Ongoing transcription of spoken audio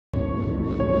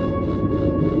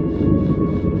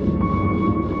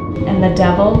And the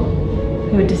devil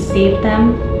who deceived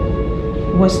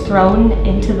them was thrown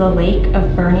into the lake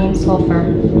of burning sulfur,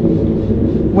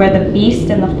 where the beast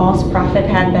and the false prophet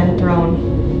had been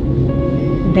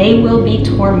thrown. They will be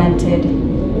tormented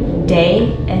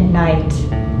day and night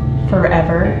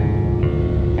forever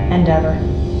and ever.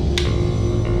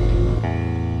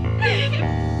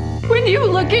 When you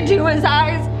look into his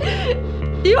eyes,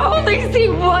 you only see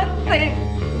one thing: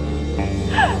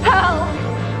 hell.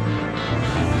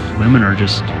 Women are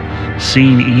just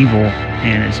seeing evil,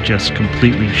 and it's just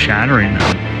completely shattering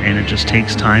them, and it just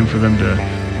takes time for them to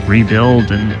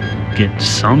rebuild and get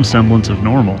some semblance of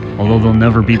normal, although they'll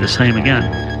never be the same again.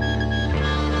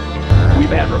 We've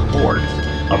had reports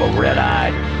of a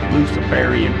red-eyed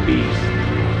Luciferian beast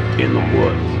in the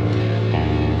woods.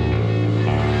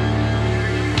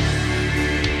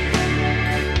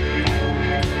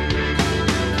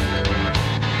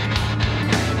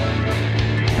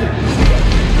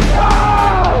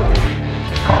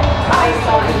 I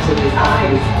saw into his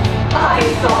eyes. I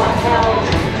saw hell.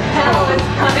 Hell is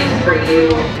coming for you.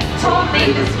 Told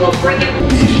me this will bring it.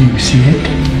 If you see it,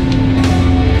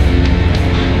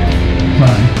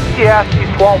 run. Ecclesiastes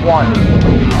 12:1.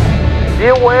 Be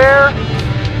aware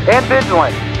and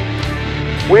vigilant.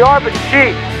 We are but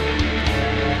sheep,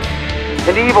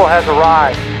 and evil has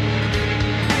arrived.